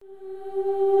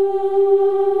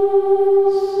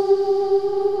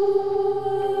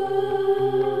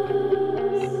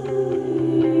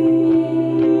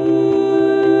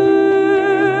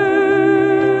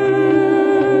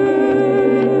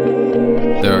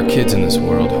kids in this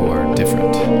world who are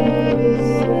different,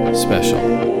 special.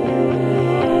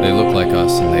 They look like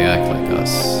us and they act like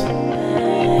us,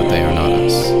 but they are not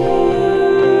us.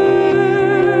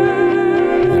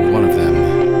 And one of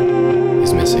them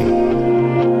is missing.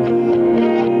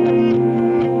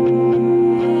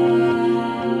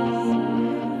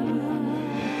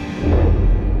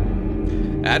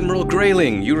 Admiral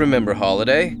Grayling, you remember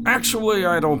Holiday? Actually,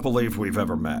 I don't believe we've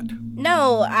ever met.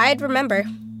 No, I'd remember.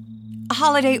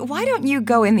 Holiday, why don't you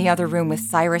go in the other room with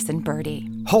Cyrus and Bertie?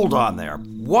 Hold on there.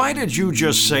 Why did you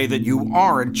just say that you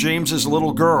aren't James's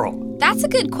little girl? That's a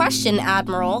good question,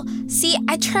 Admiral. See,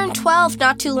 I turned 12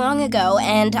 not too long ago,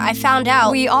 and I found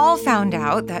out... We all found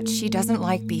out that she doesn't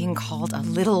like being called a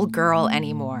little girl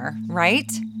anymore, right?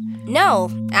 No,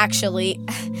 actually,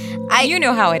 You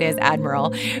know how it is,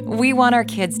 Admiral. We want our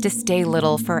kids to stay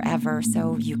little forever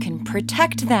so you can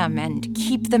protect them and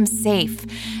keep them safe.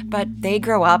 But they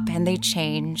grow up and they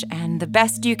change, and the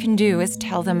best you can do is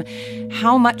tell them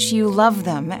how much you love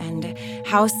them and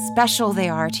how special they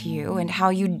are to you and how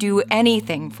you'd do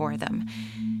anything for them.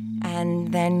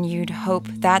 And then you'd hope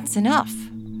that's enough.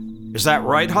 Is that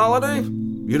right, Holiday?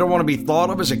 You don't want to be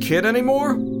thought of as a kid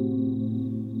anymore?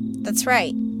 That's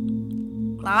right.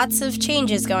 Lots of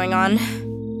changes going on.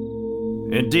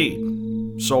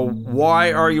 Indeed. So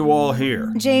why are you all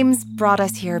here? James brought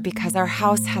us here because our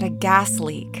house had a gas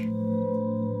leak.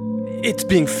 It's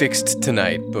being fixed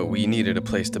tonight, but we needed a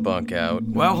place to bunk out.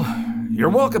 Well, you're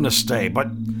welcome to stay, but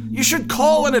you should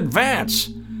call in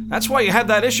advance. That's why you had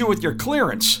that issue with your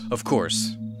clearance. Of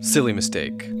course. Silly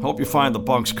mistake. Hope you find the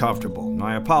bunks comfortable.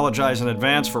 I apologize in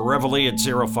advance for Reveille at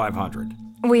 0500.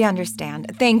 We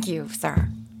understand. Thank you, sir.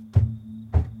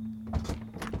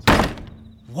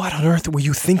 What on earth were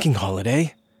you thinking,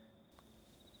 Holiday?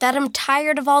 That I'm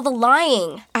tired of all the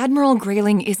lying. Admiral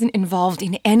Grayling isn't involved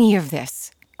in any of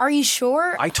this. Are you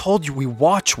sure? I told you we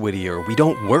watch Whittier. We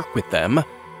don't work with them.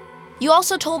 You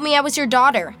also told me I was your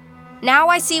daughter. Now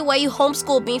I see why you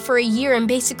homeschooled me for a year and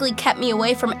basically kept me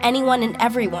away from anyone and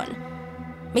everyone.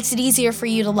 Makes it easier for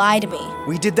you to lie to me.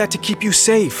 We did that to keep you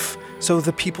safe, so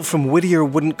the people from Whittier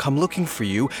wouldn't come looking for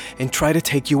you and try to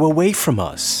take you away from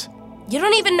us. You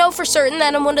don't even know for certain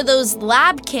that I'm one of those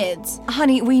lab kids.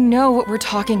 Honey, we know what we're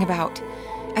talking about.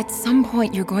 At some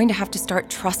point, you're going to have to start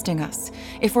trusting us.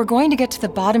 If we're going to get to the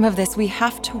bottom of this, we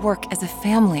have to work as a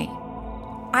family.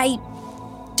 I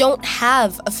don't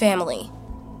have a family.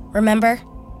 Remember?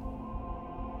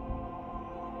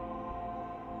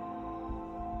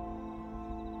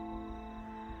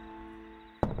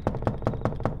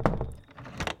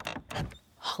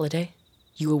 Holiday,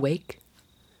 you awake?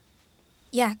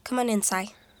 Yeah, come on inside.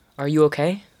 Are you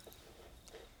okay?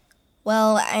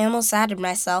 Well, I almost added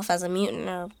myself as a mutant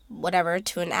or whatever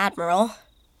to an admiral.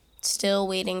 Still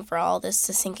waiting for all this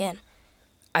to sink in.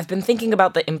 I've been thinking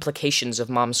about the implications of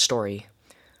Mom's story.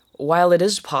 While it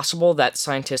is possible that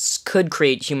scientists could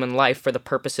create human life for the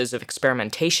purposes of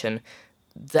experimentation,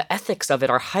 the ethics of it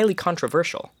are highly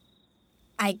controversial.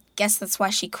 I guess that's why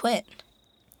she quit.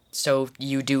 So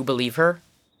you do believe her?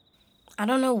 I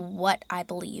don't know what I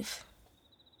believe.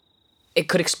 It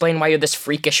could explain why you're this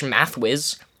freakish math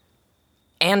whiz.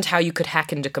 And how you could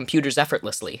hack into computers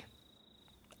effortlessly.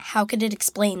 How could it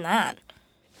explain that?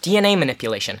 DNA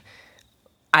manipulation.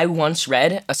 I once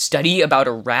read a study about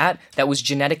a rat that was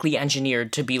genetically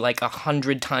engineered to be like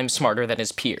 100 times smarter than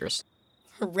his peers.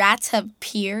 Rats have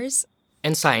peers?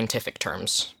 In scientific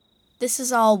terms. This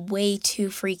is all way too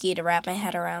freaky to wrap my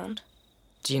head around.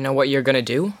 Do you know what you're gonna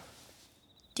do?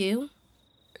 Do?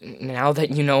 Now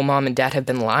that you know Mom and Dad have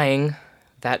been lying,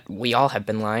 that we all have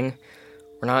been lying,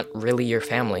 we're not really your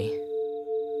family.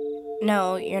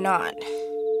 No, you're not.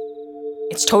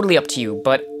 It's totally up to you,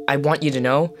 but I want you to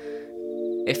know,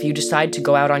 if you decide to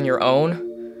go out on your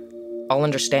own, I'll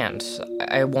understand.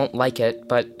 I won't like it,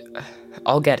 but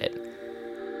I'll get it.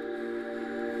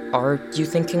 Are you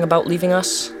thinking about leaving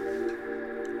us?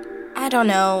 I don't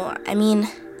know. I mean,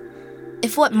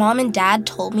 if what Mom and Dad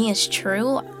told me is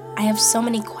true, I have so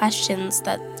many questions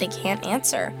that they can't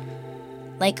answer.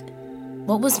 Like,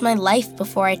 what was my life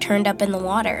before I turned up in the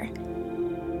water?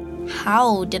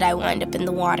 How did I wind up in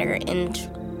the water? And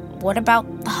what about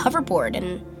the hoverboard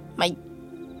and my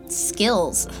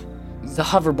skills? The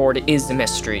hoverboard is a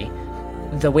mystery.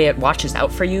 The way it watches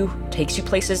out for you, takes you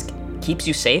places, keeps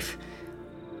you safe.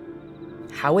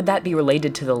 How would that be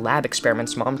related to the lab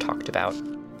experiments Mom talked about?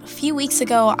 A few weeks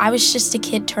ago, I was just a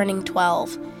kid turning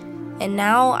 12. And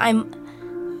now I'm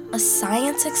a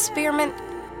science experiment?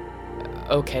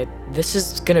 Okay, this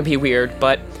is gonna be weird,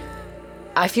 but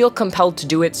I feel compelled to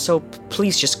do it, so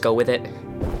please just go with it.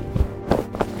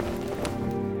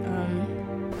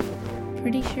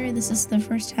 pretty sure this is the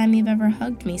first time you've ever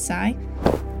hugged me, Sai.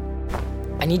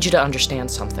 I need you to understand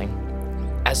something.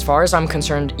 As far as I'm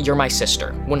concerned, you're my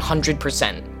sister,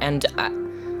 100%, and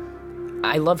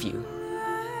I love you.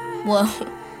 Whoa,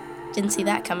 didn't see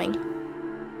that coming.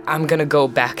 I'm gonna go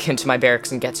back into my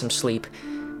barracks and get some sleep.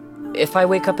 If I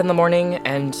wake up in the morning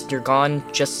and you're gone,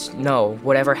 just know,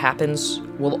 whatever happens,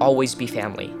 we'll always be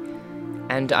family.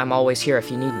 And I'm always here if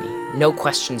you need me. No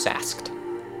questions asked.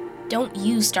 Don't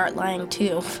you start lying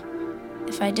too.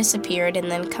 If I disappeared and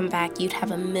then come back, you'd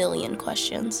have a million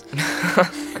questions.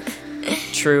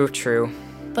 True.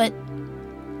 But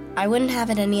I wouldn't have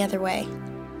it any other way.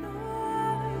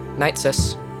 Night,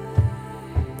 sis.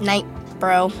 Night,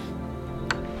 bro.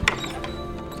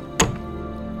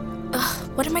 Ugh,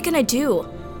 what am I gonna do?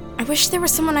 I wish there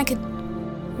was someone I could...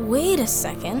 Wait a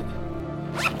second.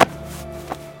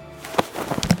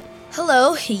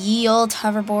 Hello, ye old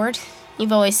hoverboard.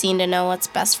 You've always seemed to know what's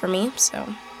best for me, so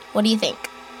what do you think?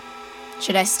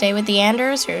 Should I stay with the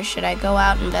Anders, or should I go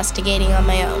out investigating on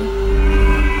my own?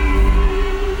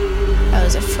 I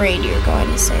was afraid you were going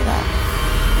to say that.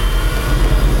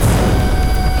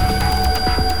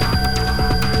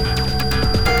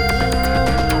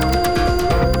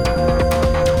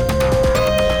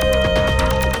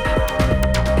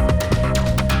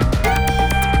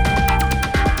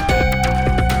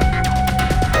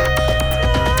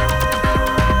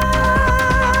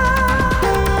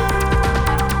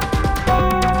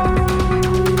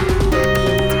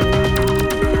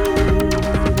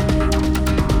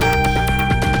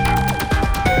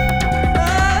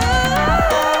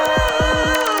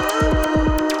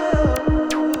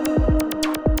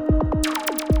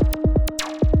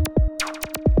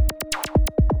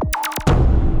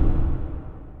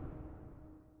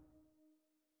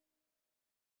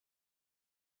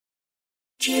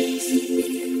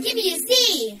 Give me a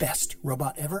C!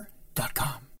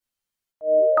 BestRobotEver.com.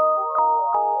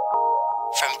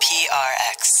 From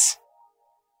PRX.